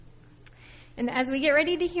And as we get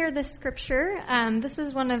ready to hear this scripture, this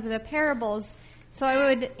is one of the parables. So I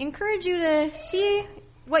would encourage you to see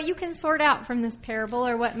what you can sort out from this parable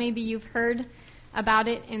or what maybe you've heard about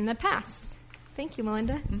it in the past. Thank you,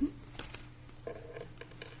 Melinda. Mm-hmm.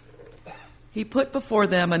 He put before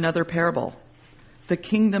them another parable. The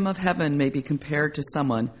kingdom of heaven may be compared to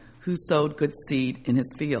someone who sowed good seed in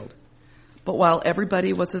his field. But while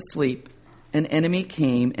everybody was asleep, an enemy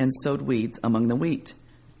came and sowed weeds among the wheat,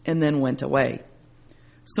 and then went away.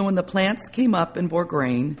 So when the plants came up and bore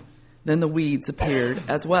grain, then the weeds appeared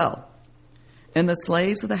as well. And the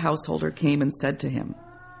slaves of the householder came and said to him,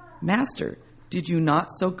 "Master, did you not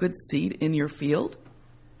sow good seed in your field?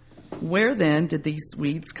 Where then did these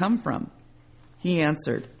weeds come from?" He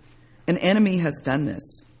answered, "An enemy has done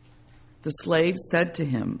this." The slaves said to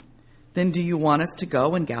him, "Then do you want us to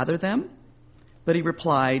go and gather them?" But he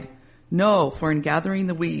replied, "No, for in gathering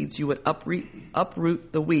the weeds you would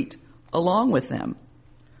uproot the wheat along with them.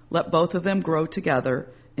 Let both of them grow together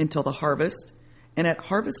until the harvest, and at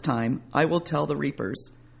harvest time I will tell the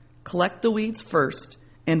reapers, 'Collect the weeds first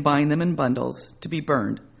and bind them in bundles to be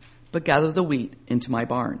burned, but gather the wheat into my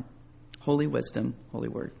barn.'" Holy wisdom, holy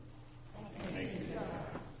word.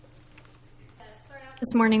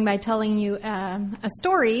 This morning by telling you a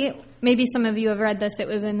story. Maybe some of you have read this. It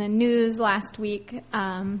was in the news last week.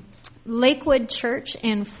 Lakewood Church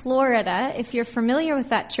in Florida. If you're familiar with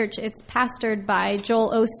that church, it's pastored by Joel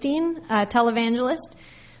Osteen, a televangelist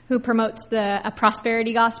who promotes a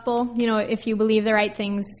prosperity gospel. You know, if you believe the right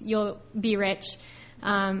things, you'll be rich.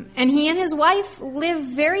 And he and his wife live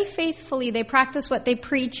very faithfully. They practice what they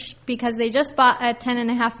preach because they just bought a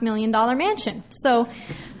 $10.5 million mansion. So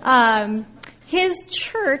his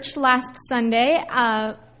church last Sunday,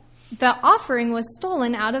 the offering was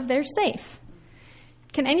stolen out of their safe.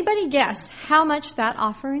 Can anybody guess how much that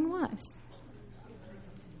offering was?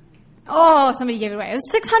 Oh, somebody gave it away. It was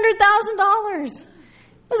 $600,000. It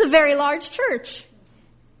was a very large church.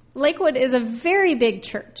 Lakewood is a very big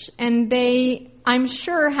church, and they, I'm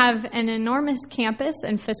sure, have an enormous campus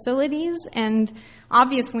and facilities and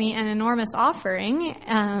obviously an enormous offering.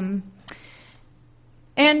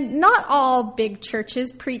 And not all big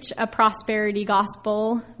churches preach a prosperity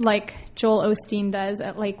gospel like Joel Osteen does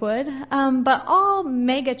at Lakewood, but all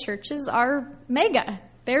mega churches are mega.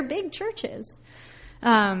 They're big churches.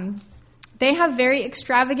 They have very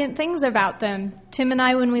extravagant things about them. Tim and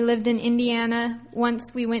I, when we lived in Indiana,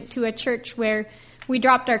 once we went to a church where we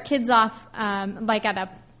dropped our kids off,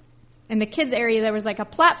 in the kids area, there was like a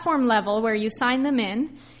platform level where you sign them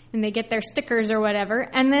in, and they get their stickers or whatever,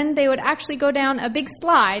 and then they would actually go down a big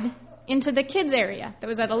slide into the kids area that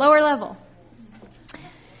was at a lower level.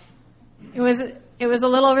 It was a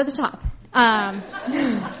little over the top. A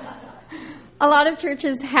lot of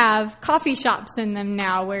churches have coffee shops in them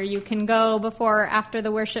now where you can go before or after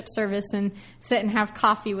the worship service and sit and have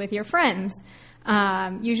coffee with your friends.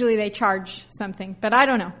 Usually they charge something, but I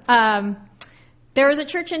don't know. There was a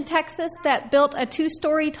church in Texas that built a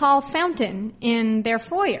 2-story tall fountain in their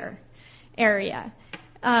foyer area.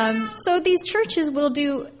 So these churches will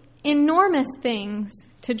do enormous things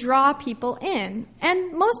to draw people in.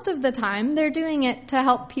 And most of the time, they're doing it to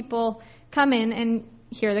help people come in and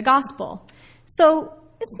hear the gospel. So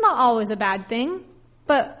it's not always a bad thing,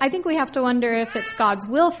 but I think we have to wonder if it's God's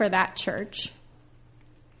will for that church.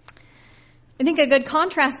 I think a good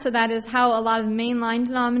contrast to that is how a lot of mainline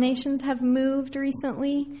denominations have moved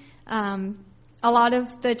recently. A lot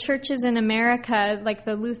of the churches in America, like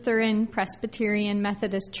the Lutheran, Presbyterian,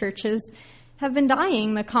 Methodist churches, have been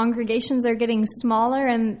dying. The congregations are getting smaller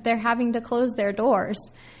and they're having to close their doors.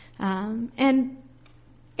 And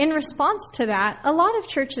in response to that, a lot of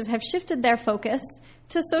churches have shifted their focus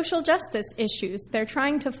to social justice issues. They're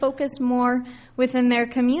trying to focus more within their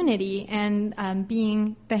community and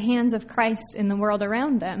being the hands of Christ in the world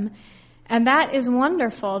around them. And that is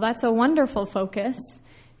wonderful. That's a wonderful focus.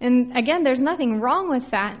 And again, there's nothing wrong with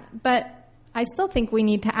that, but I still think we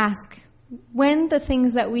need to ask when the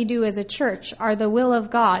things that we do as a church are the will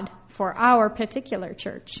of God for our particular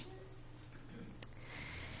church.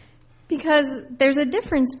 Because there's a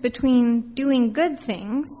difference between doing good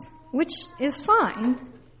things, which is fine,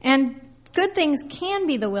 and good things can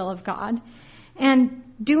be the will of God, and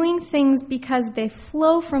doing things because they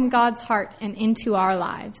flow from God's heart and into our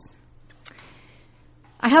lives.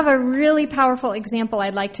 I have a really powerful example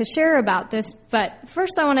I'd like to share about this, but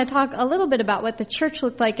first I want to talk a little bit about what the church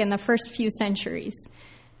looked like in the first few centuries.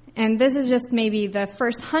 And this is just maybe the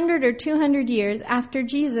first 100 or 200 years after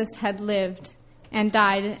Jesus had lived and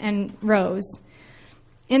died and rose.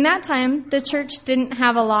 In that time, the church didn't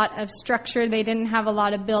have a lot of structure. They didn't have a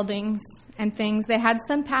lot of buildings. and things. They had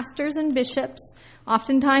some pastors and bishops.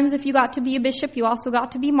 Oftentimes, if you got to be a bishop, you also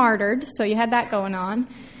got to be martyred, so you had that going on.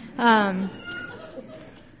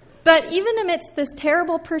 But even amidst this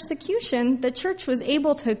terrible persecution, the church was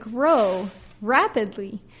able to grow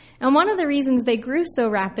rapidly. And one of the reasons they grew so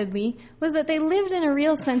rapidly was that they lived in a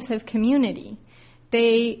real sense of community.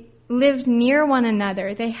 They lived near one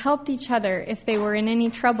another. They helped each other if they were in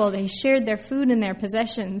any trouble. They shared their food and their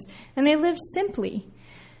possessions, and they lived simply.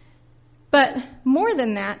 But more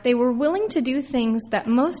than that, they were willing to do things that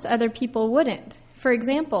most other people wouldn't. For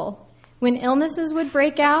example, when illnesses would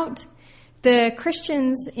break out, the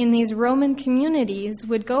Christians in these Roman communities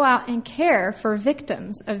would go out and care for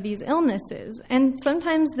victims of these illnesses. And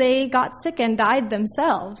sometimes they got sick and died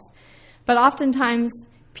themselves. But oftentimes,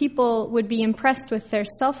 people would be impressed with their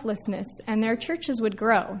selflessness, and their churches would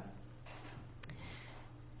grow.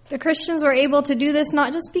 The Christians were able to do this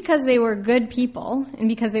not just because they were good people and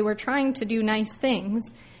because they were trying to do nice things.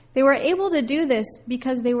 They were able to do this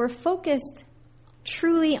because they were focused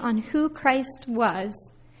truly on who Christ was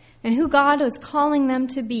and who God was calling them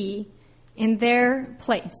to be in their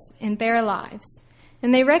place, in their lives.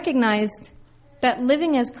 And they recognized that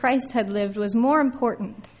living as Christ had lived was more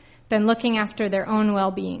important than looking after their own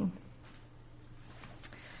well-being.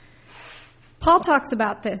 Paul talks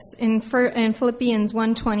about this in Philippians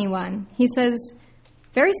 1:21. He says,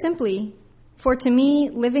 very simply, "For to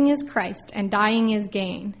me, living is Christ and dying is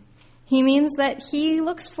gain." He means that he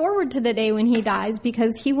looks forward to the day when he dies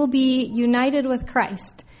because he will be united with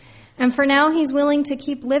Christ. And for now, he's willing to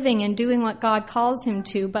keep living and doing what God calls him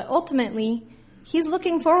to, but ultimately, he's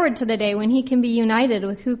looking forward to the day when he can be united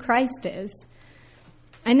with who Christ is.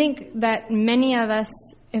 I think that many of us,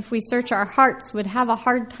 if we search our hearts, would have a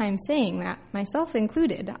hard time saying that, myself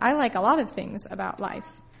included. I like a lot of things about life.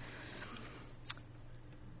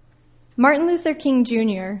 Martin Luther King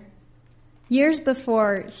Jr., years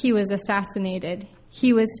before he was assassinated,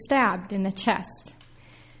 he was stabbed in the chest.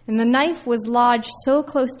 And the knife was lodged so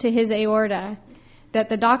close to his aorta that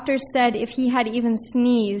the doctors said if he had even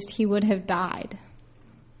sneezed, he would have died.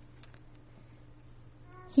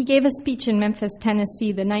 He gave a speech in Memphis,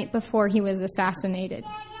 Tennessee, the night before he was assassinated.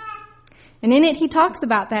 And in it, he talks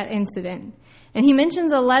about that incident. And he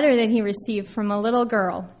mentions a letter that he received from a little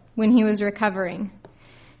girl when he was recovering.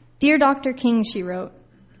 "Dear Dr. King," she wrote,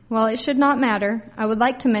 "while it should not matter, I would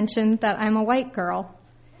like to mention that I'm a white girl.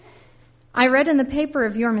 I read in the paper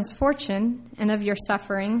of your misfortune and of your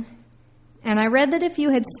suffering, and I read that if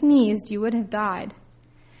you had sneezed, you would have died.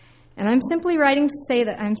 And I'm simply writing to say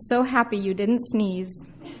that I'm so happy you didn't sneeze."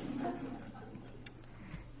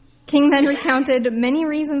 King then recounted many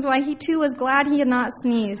reasons why he too was glad he had not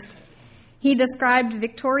sneezed. He described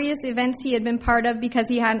victorious events he had been part of because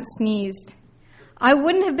he hadn't sneezed. "I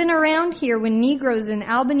wouldn't have been around here when Negroes in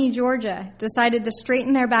Albany, Georgia decided to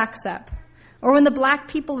straighten their backs up, or when the black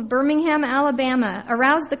people of Birmingham, Alabama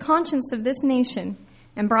aroused the conscience of this nation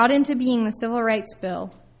and brought into being the Civil Rights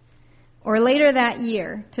Bill, or later that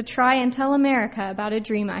year to try and tell America about a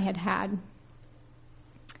dream I had had.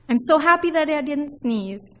 I'm so happy that I didn't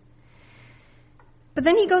sneeze." But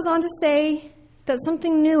then he goes on to say that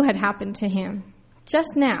something new had happened to him.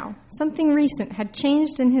 Just now, something recent had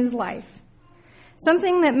changed in his life.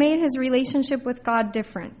 Something that made his relationship with God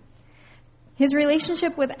different. His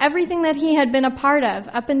relationship with everything that he had been a part of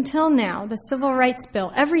up until now, the Civil Rights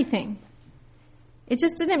Bill, everything. It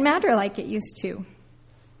just didn't matter like it used to.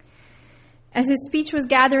 As his speech was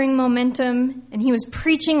gathering momentum, and he was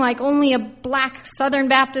preaching like only a black Southern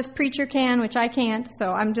Baptist preacher can, which I can't,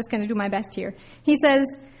 so I'm just going to do my best here. He says,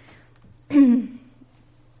 he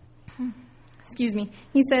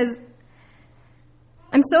says,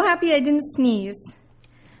 "I'm so happy I didn't sneeze.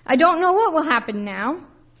 I don't know what will happen now.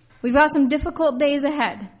 We've got some difficult days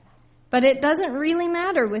ahead, but it doesn't really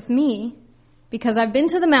matter with me because I've been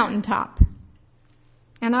to the mountaintop,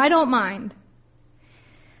 and I don't mind.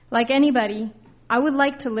 Like anybody, I would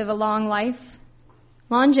like to live a long life.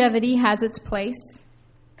 Longevity has its place.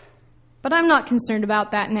 But I'm not concerned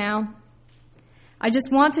about that now. I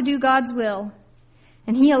just want to do God's will.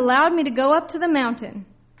 And He allowed me to go up to the mountain.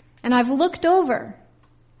 And I've looked over.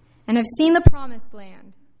 And I've seen the promised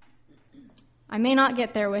land. I may not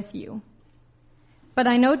get there with you. But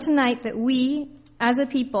I know tonight that we, as a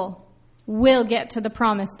people, will get to the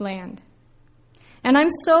promised land. And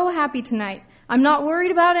I'm so happy tonight. I'm not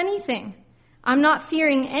worried about anything. I'm not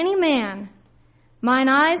fearing any man. Mine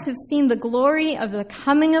eyes have seen the glory of the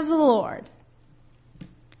coming of the Lord."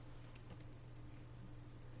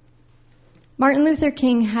 Martin Luther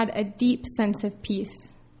King had a deep sense of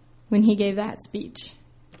peace when he gave that speech.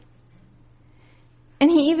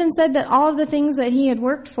 And he even said that all of the things that he had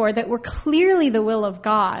worked for that were clearly the will of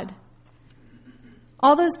God,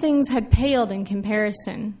 all those things had paled in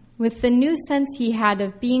comparison with the new sense he had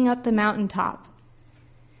of being up the mountaintop.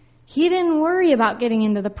 He didn't worry about getting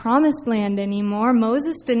into the promised land anymore.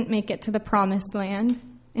 Moses didn't make it to the promised land,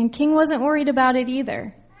 and King wasn't worried about it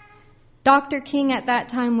either. Dr. King at that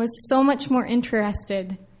time was so much more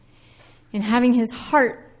interested in having his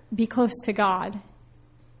heart be close to God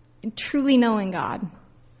and truly knowing God.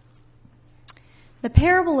 The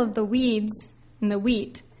parable of the weeds and the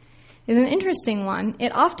wheat is an interesting one.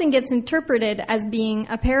 It often gets interpreted as being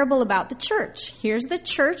a parable about the church. Here's the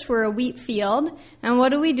church, we're a wheat field, and what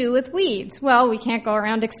do we do with weeds? Well, we can't go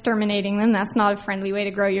around exterminating them. That's not a friendly way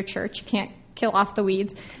to grow your church. You can't kill off the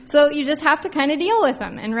weeds. So you just have to kind of deal with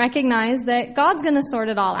them and recognize that God's going to sort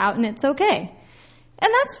it all out and it's okay.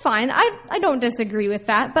 And that's fine. I don't disagree with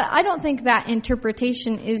that, but I don't think that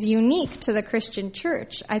interpretation is unique to the Christian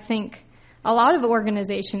church. I think a lot of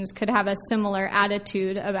organizations could have a similar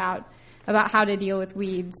attitude about how to deal with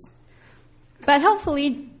weeds. But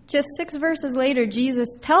helpfully, just 6 verses later, Jesus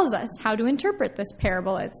tells us how to interpret this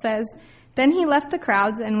parable. It says, "Then he left the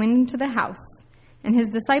crowds and went into the house, and his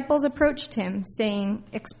disciples approached him, saying,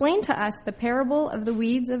 'Explain to us the parable of the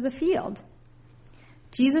weeds of the field.'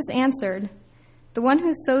 Jesus answered, 'The one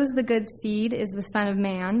who sows the good seed is the Son of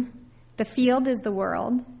Man, the field is the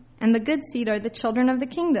world, and the good seed are the children of the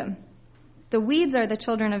kingdom. The weeds are the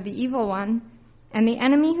children of the evil one, and the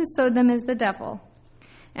enemy who sowed them is the devil.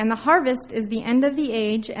 And the harvest is the end of the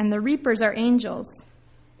age, and the reapers are angels.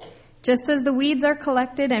 Just as the weeds are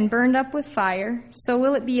collected and burned up with fire, so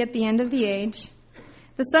will it be at the end of the age.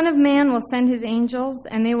 The Son of Man will send his angels,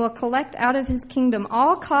 and they will collect out of his kingdom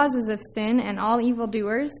all causes of sin and all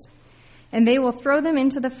evildoers, and they will throw them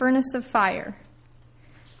into the furnace of fire.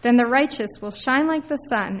 Then the righteous will shine like the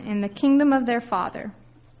sun in the kingdom of their Father.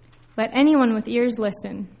 Let anyone with ears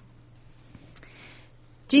listen.'"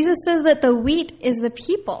 Jesus says that the wheat is the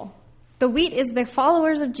people. The wheat is the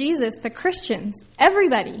followers of Jesus, the Christians,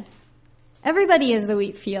 everybody. Everybody is the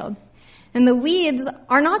wheat field. And the weeds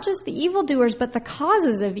are not just the evildoers, but the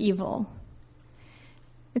causes of evil.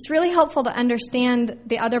 It's really helpful to understand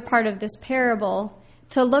the other part of this parable,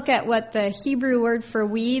 to look at what the Hebrew word for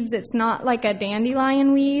weeds, it's not like a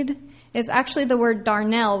dandelion weed. It's actually the word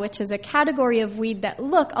darnel, which is a category of weed that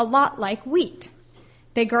look a lot like wheat.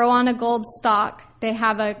 They grow on a gold stalk. They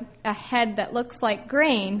have a head that looks like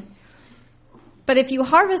grain. But if you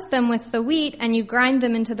harvest them with the wheat and you grind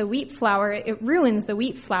them into the wheat flour, it ruins the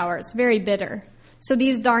wheat flour. It's very bitter. So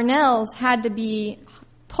these darnels had to be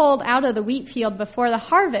pulled out of the wheat field before the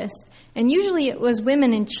harvest. And usually it was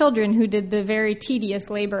women and children who did the very tedious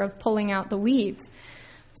labor of pulling out the weeds.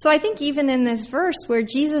 So I think even in this verse where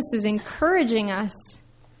Jesus is encouraging us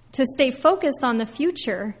to stay focused on the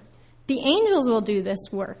future, the angels will do this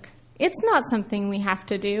work. It's not something we have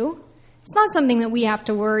to do. It's not something that we have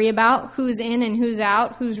to worry about, who's in and who's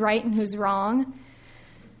out, who's right and who's wrong.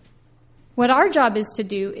 What our job is to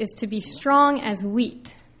do is to be strong as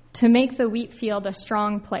wheat, to make the wheat field a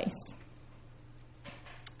strong place.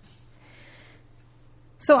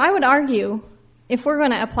 So I would argue, if we're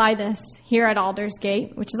going to apply this here at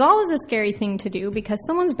Aldersgate, which is always a scary thing to do because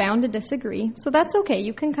someone's bound to disagree, so that's okay.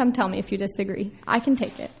 You can come tell me if you disagree. I can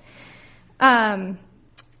take it.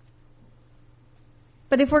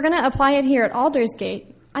 But if we're going to apply it here at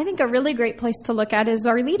Aldersgate, I think a really great place to look at is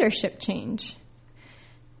our leadership change.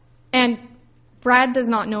 And Brad does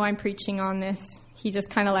not know I'm preaching on this. He just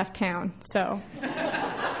kind of left town. So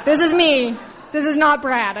this is me. This is not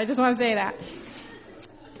Brad. I just want to say that.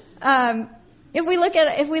 If we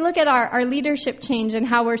look at our leadership change and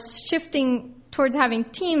how we're shifting towards having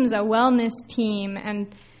teams, a wellness team,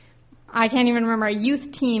 and I can't even remember, a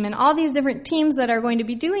youth team, and all these different teams that are going to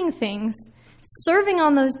be doing things, serving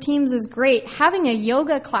on those teams is great. Having a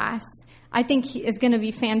yoga class, I think, is going to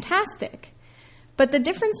be fantastic. But the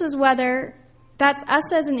difference is whether that's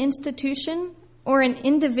us as an institution or an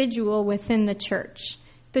individual within the church.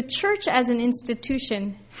 The church as an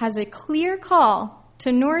institution has a clear call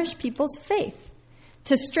to nourish people's faith,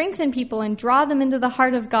 to strengthen people and draw them into the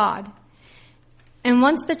heart of God. And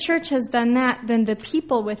once the church has done that, then the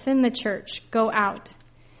people within the church go out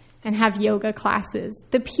and have yoga classes.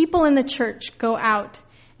 The people in the church go out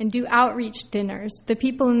and do outreach dinners. The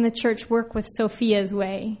people in the church work with Sophia's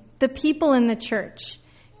Way. The people in the church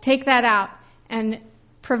take that out and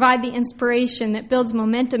provide the inspiration that builds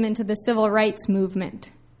momentum into the civil rights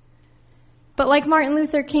movement. But like Martin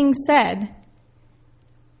Luther King said,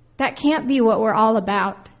 that can't be what we're all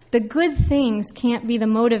about. The good things can't be the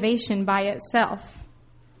motivation by itself.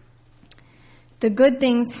 The good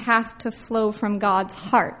things have to flow from God's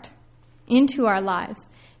heart into our lives.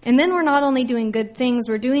 And then we're not only doing good things,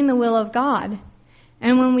 we're doing the will of God.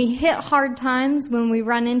 And when we hit hard times, when we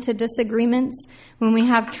run into disagreements, when we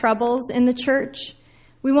have troubles in the church,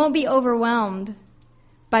 we won't be overwhelmed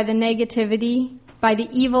by the negativity, by the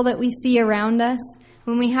evil that we see around us.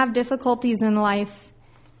 When we have difficulties in life,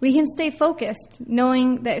 we can stay focused,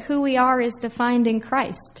 knowing that who we are is defined in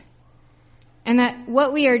Christ. And that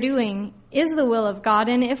what we are doing is the will of God.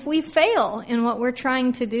 And if we fail in what we're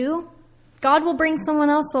trying to do, God will bring someone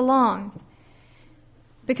else along.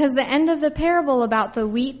 Because the end of the parable about the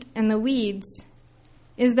wheat and the weeds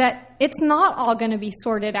is that it's not all going to be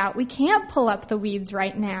sorted out. We can't pull up the weeds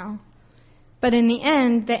right now. But in the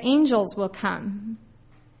end, the angels will come.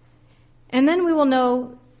 And then we will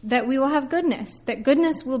know that we will have goodness, that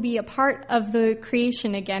goodness will be a part of the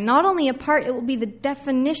creation again. Not only a part, it will be the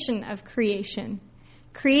definition of creation.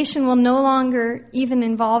 Creation will no longer even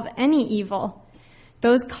involve any evil.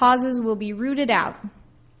 Those causes will be rooted out.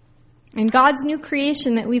 And God's new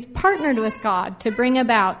creation that we've partnered with God to bring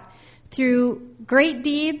about through great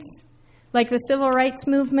deeds like the civil rights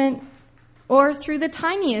movement, or through the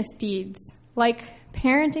tiniest deeds like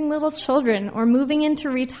parenting little children or moving into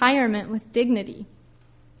retirement with dignity.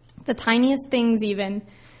 The tiniest things even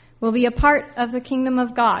will be a part of the kingdom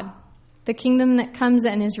of God, the kingdom that comes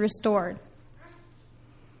and is restored.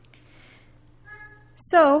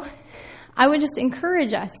 So, I would just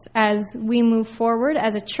encourage us as we move forward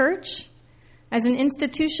as a church, as an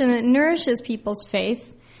institution that nourishes people's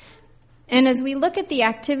faith, and as we look at the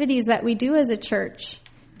activities that we do as a church,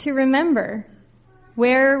 to remember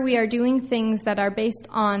where we are doing things that are based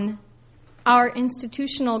on our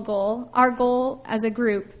institutional goal, our goal as a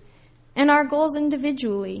group, and our goals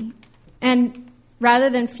individually. And rather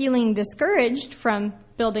than feeling discouraged from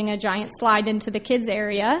building a giant slide into the kids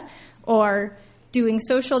area or doing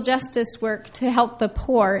social justice work to help the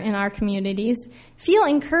poor in our communities, feel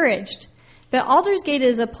encouraged that Aldersgate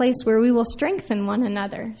is a place where we will strengthen one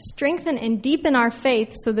another, strengthen and deepen our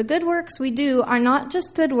faith, so the good works we do are not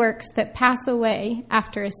just good works that pass away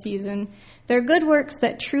after a season. They're good works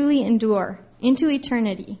that truly endure into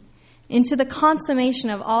eternity, into the consummation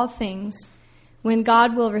of all things, when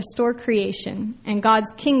God will restore creation and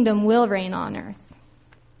God's kingdom will reign on earth.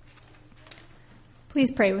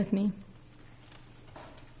 Please pray with me.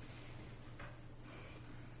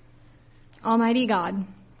 Almighty God,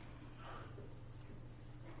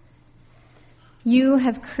 you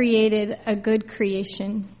have created a good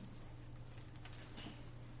creation.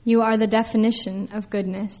 You are the definition of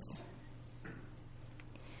goodness.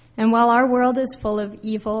 And while our world is full of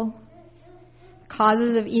evil,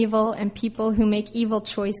 causes of evil, and people who make evil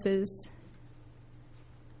choices,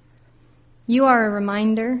 you are a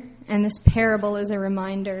reminder, and this parable is a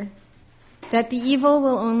reminder, that the evil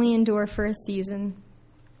will only endure for a season,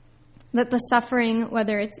 that the suffering,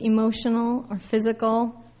 whether it's emotional or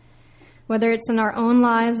physical, whether it's in our own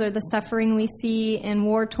lives or the suffering we see in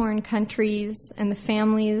war-torn countries and the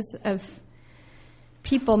families of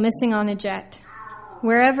people missing on a jet,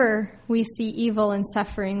 wherever we see evil and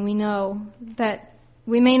suffering, we know that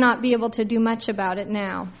we may not be able to do much about it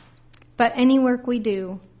now. But any work we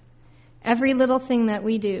do, every little thing that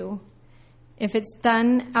we do, if it's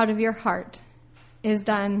done out of your heart, is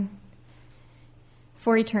done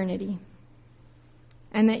for eternity.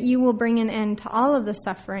 And that you will bring an end to all of the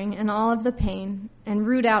suffering and all of the pain and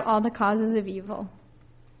root out all the causes of evil.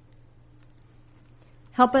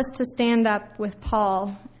 Help us to stand up with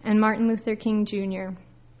Paul and Martin Luther King Jr.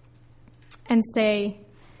 and say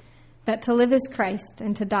that to live is Christ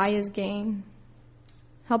and to die is gain.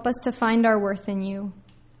 Help us to find our worth in you.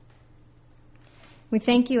 We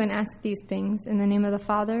thank you and ask these things in the name of the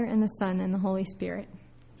Father and the Son and the Holy Spirit.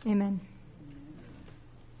 Amen.